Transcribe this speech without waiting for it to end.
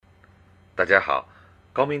大家好，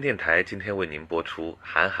高明电台今天为您播出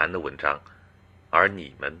韩寒的文章《而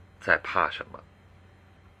你们在怕什么》。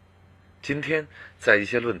今天在一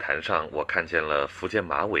些论坛上，我看见了福建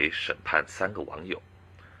马尾审判3个网友。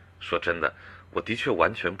说真的，我的确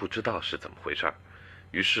完全不知道是怎么回事，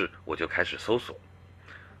于是我就开始搜索。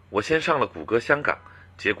我先上了谷歌香港，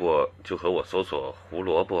结果就和我搜索胡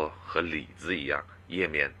萝卜和李子一样，页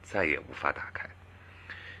面再也无法打开。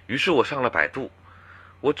于是我上了百度，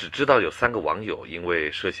我只知道有3个网友因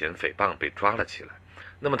为涉嫌诽谤被抓了起来。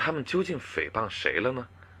那么他们究竟诽谤谁了呢？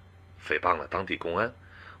诽谤了当地公安。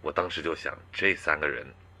我当时就想，这3个人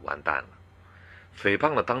完蛋了。诽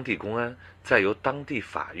谤了当地公安，再由当地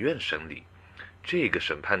法院审理，这个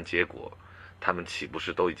审判结果，他们岂不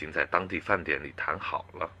是都已经在当地饭店里谈好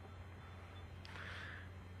了？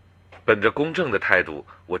本着公正的态度，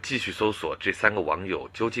我继续搜索这3个网友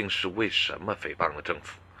究竟是为什么诽谤了政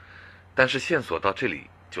府。但是线索到这里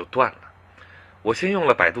就断了。我先用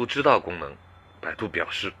了百度知道功能，百度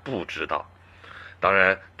表示不知道，当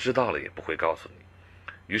然知道了也不会告诉你。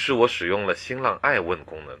于是我使用了新浪爱问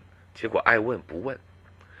功能，结果爱问不问。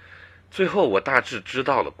最后我大致知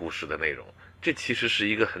道了故事的内容，这其实是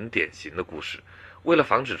一个很典型的故事。为了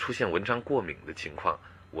防止出现文章过敏的情况，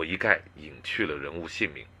我一概隐去了人物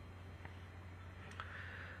姓名。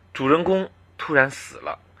主人公突然死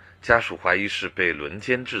了，家属怀疑是被轮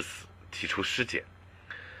奸致死，提出尸检。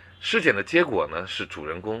尸检的结果呢，是主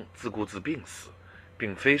人公自顾自病死，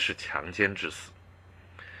并非是强奸致死。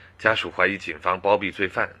家属怀疑警方包庇罪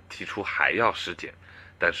犯，提出还要尸检，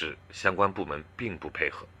但是相关部门并不配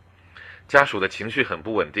合。家属的情绪很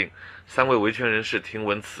不稳定，3位维权人士听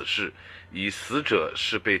闻此事，以死者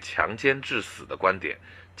是被强奸致死的观点，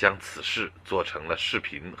将此事做成了视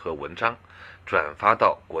频和文章，转发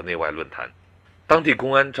到国内外论坛。当地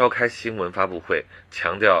公安召开新闻发布会，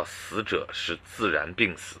强调死者是自然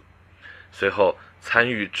病死。随后参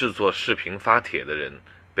与制作视频发帖的人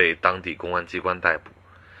被当地公安机关逮捕，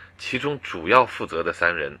其中主要负责的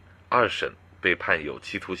3人，2审被判有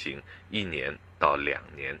期徒刑1年到2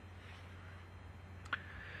年。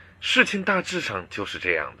事情大致上就是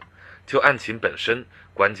这样的。就案情本身，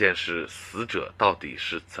关键是死者到底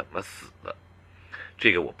是怎么死的，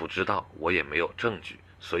这个我不知道，我也没有证据，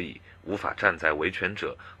所以无法站在维权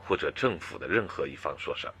者或者政府的任何一方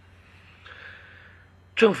说事。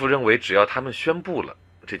政府认为只要他们宣布了，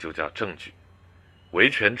这就叫证据；维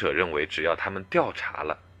权者认为只要他们调查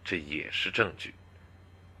了，这也是证据。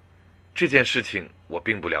这件事情我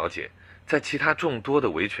并不了解，在其他众多的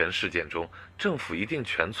维权事件中，政府一定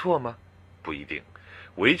全错吗？不一定。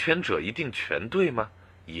维权者一定全对吗？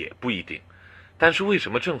也不一定。但是为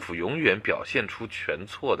什么政府永远表现出全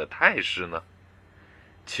错的态势呢？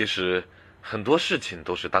其实很多事情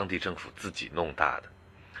都是当地政府自己弄大的。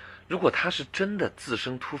如果他是真的自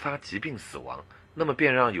身突发疾病死亡，那么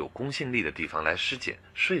便让有公信力的地方来尸检，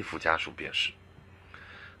说服家属便是。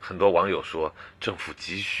很多网友说，政府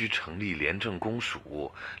急需成立廉政公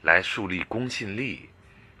署来树立公信力。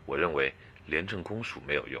我认为廉政公署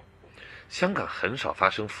没有用。香港很少发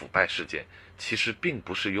生腐败事件，其实并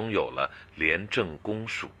不是拥有了廉政公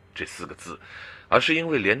署这4个字，而是因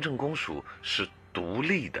为廉政公署是独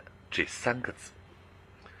立的这3个字。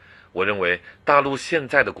我认为大陆现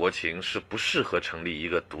在的国情是不适合成立一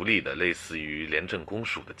个独立的类似于廉政公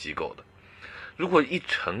署的机构的。如果一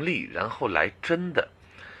成立然后来真的，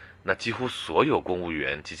那几乎所有公务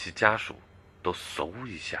员及其家属都嗖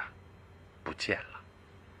一下不见了。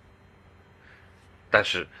但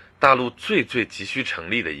是大陆最急需成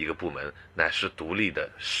立的一个部门，乃是独立的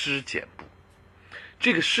尸检部。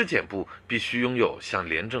这个尸检部必须拥有像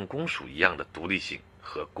廉政公署一样的独立性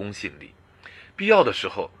和公信力，必要的时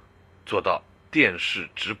候做到电视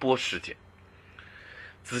直播尸检。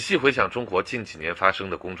仔细回想中国近几年发生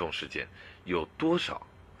的公众事件，有多少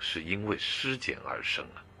是因为尸检而生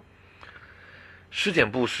啊？尸检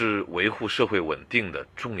部是维护社会稳定的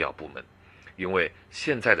重要部门，因为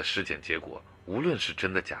现在的尸检结果无论是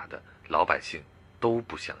真的假的，老百姓都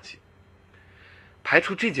不相信。排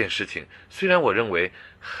除这件事情，虽然我认为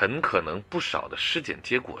很可能不少的尸检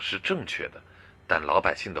结果是正确的，但老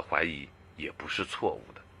百姓的怀疑也不是错误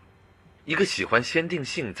的。一个喜欢先定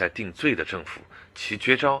性再定罪的政府，其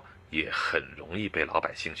绝招也很容易被老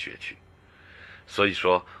百姓学去。所以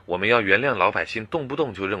说，我们要原谅老百姓动不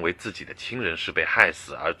动就认为自己的亲人是被害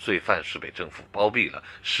死，而罪犯是被政府包庇了，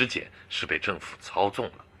尸检是被政府操纵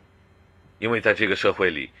了。因为在这个社会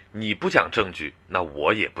里，你不讲证据，那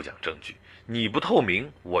我也不讲证据；你不透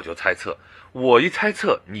明，我就猜测；我一猜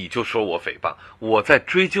测，你就说我诽谤；我再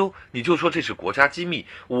追究，你就说这是国家机密；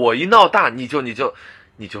我一闹大，你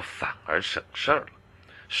就反而省事儿了。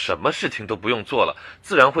什么事情都不用做了，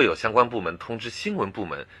自然会有相关部门通知新闻部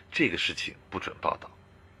门，这个事情不准报道。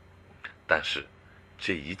但是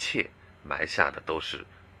这一切埋下的都是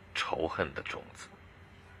仇恨的种子。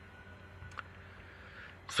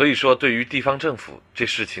所以说，对于地方政府，这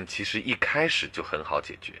事情其实一开始就很好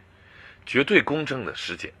解决，绝对公正的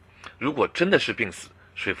尸检。如果真的是病死，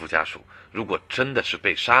说服家属；如果真的是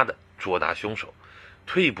被杀的，捉拿凶手。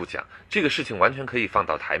退一步讲，这个事情完全可以放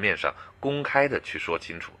到台面上，公开的去说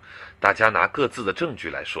清楚，大家拿各自的证据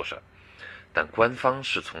来说事儿。但官方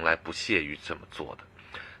是从来不屑于这么做的，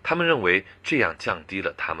他们认为这样降低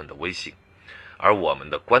了他们的威信，而我们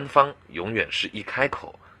的官方永远是一开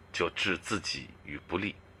口就置自己于不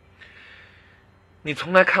利。你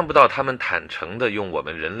从来看不到他们坦诚地用我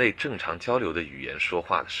们人类正常交流的语言说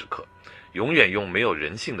话的时刻，永远用没有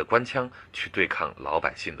人性的官腔去对抗老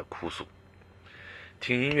百姓的哭诉。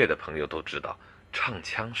听音乐的朋友都知道，唱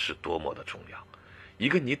腔是多么的重要。一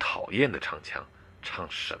个你讨厌的唱腔，唱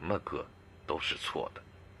什么歌都是错的。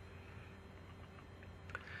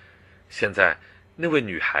现在那位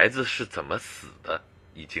女孩子是怎么死的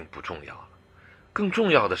已经不重要了，更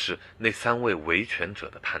重要的是那3位维权者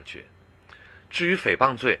的判决。至于诽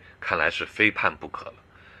谤罪，看来是非判不可了。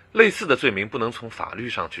类似的罪名不能从法律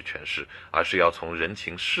上去诠释，而是要从人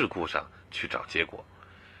情世故上去找结果。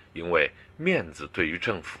因为面子对于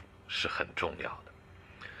政府是很重要的，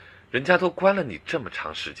人家都关了你这么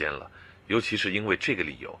长时间了，尤其是因为这个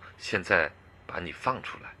理由，现在把你放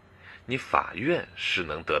出来，你法院是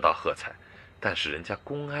能得到喝彩，但是人家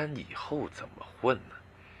公安以后怎么混呢？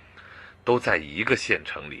都在一个县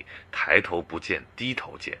城里，抬头不见低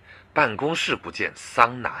头见，办公室不见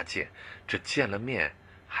桑拿见，这见了面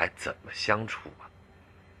还怎么相处啊？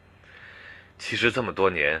其实这么多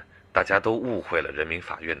年，大家都误会了人民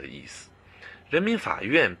法院的意思。人民法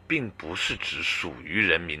院并不是指属于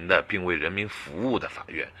人民的并为人民服务的法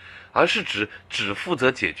院，而是指只负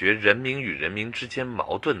责解决人民与人民之间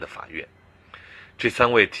矛盾的法院。这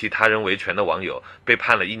3位替他人维权的网友被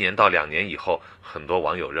判了1年到2年以后，很多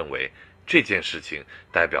网友认为这件事情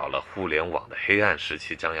代表了互联网的黑暗时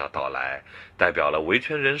期将要到来，代表了维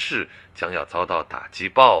权人士将要遭到打击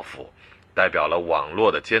报复，代表了网络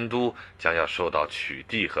的监督将要受到取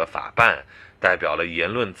缔和法办，代表了言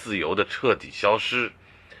论自由的彻底消失。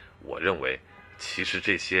我认为其实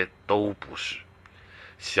这些都不是。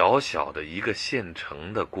小小的一个县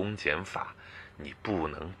城的公检法，你不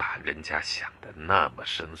能把人家想得那么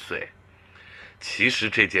深邃。其实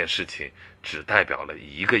这件事情只代表了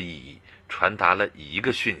一个意义，传达了一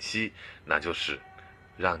个讯息，那就是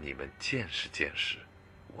让你们见识见识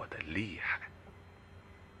我的厉害。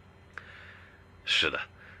是的，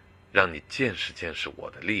让你见识见识我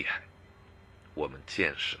的厉害。我们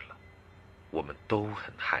见识了，我们都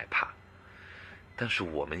很害怕，但是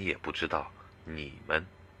我们也不知道你们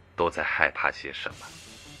都在害怕些什么。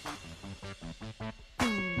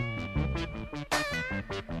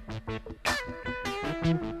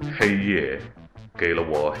黑夜给了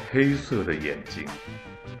我黑色的眼睛，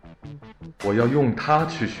我要用它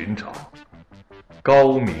去寻找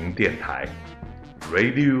高明电台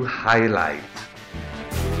Radio Highlight。